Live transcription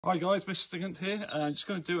Hi guys, Mr. Stigant here. I'm just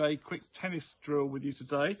going to do a quick tennis drill with you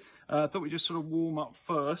today. I thought we'd just sort of warm up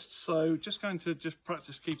first. So just going to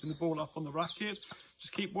practice keeping the ball up on the racket.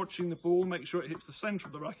 Just keep watching the ball, make sure it hits the centre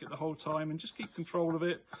of the racket the whole time and just keep control of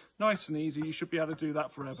it. Nice and easy. You should be able to do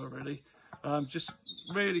that forever really. Just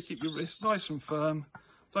really keep your wrist nice and firm.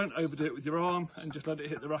 Don't overdo it with your arm and just let it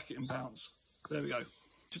hit the racket and bounce. There we go. Once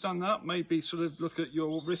you've done that, maybe sort of look at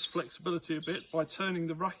your wrist flexibility a bit by turning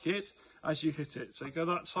the racket as you hit it. So you go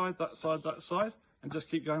that side, that side, that side, and just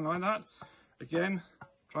keep going like that. Again,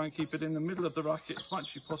 try and keep it in the middle of the racket as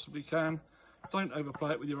much as you possibly can. Don't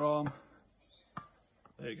overplay it with your arm.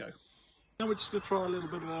 There you go. Now we're just going to try a little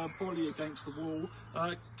bit of a volley against the wall.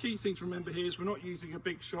 Key thing to remember here is we're not using a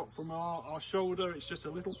big shot from our shoulder, it's just a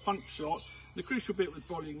little punch shot. The crucial bit with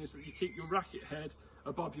volleying is that you keep your racket head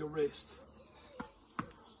above your wrist.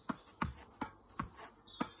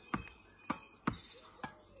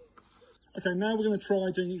 Okay, now we're going to try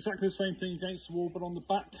doing exactly the same thing against the wall, but on the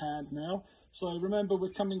backhand now. So remember, we're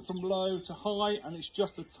coming from low to high, and it's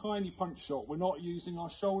just a tiny punch shot. We're not using our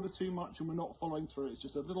shoulder too much, and we're not following through. It's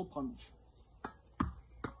just a little punch.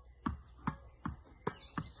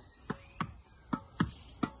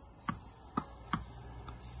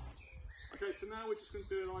 Okay, so now we're just going to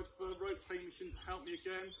do a rotating machine to help me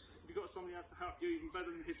again. If you've got somebody else to help you, even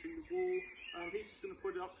better than hitting the wall. He's just going to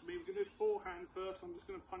put it up to me. We're going to do forehand first. I'm just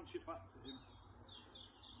going to punch it back to him.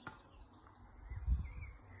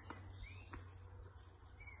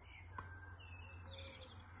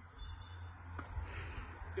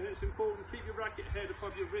 Okay, it's important. Keep your racket head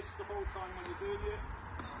above your wrist the whole time when you're doing it.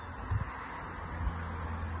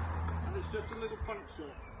 And it's just a little punch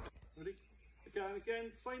shot. Ready? Okay, and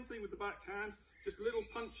again, same thing with the backhand. Just a little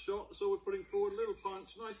punch shot, that's all we're putting forward, a little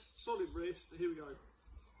punch, nice solid wrist, here we go.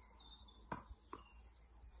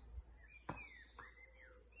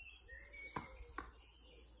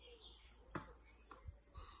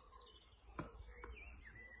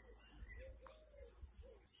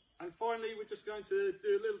 And finally, we're just going to do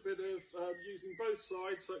a little bit of using both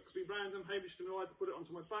sides, so it could be random. Hamish can either put it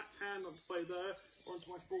onto my backhand and play there, or onto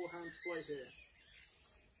my forehand to play here.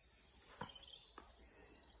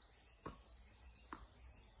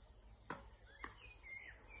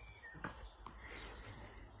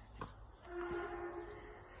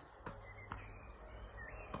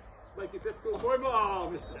 Make it difficult for him. Oh,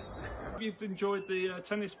 missed it. If you've enjoyed the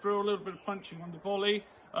tennis drill, a little bit of punching on the volley.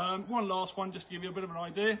 One last one just to give you a bit of an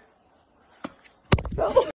idea.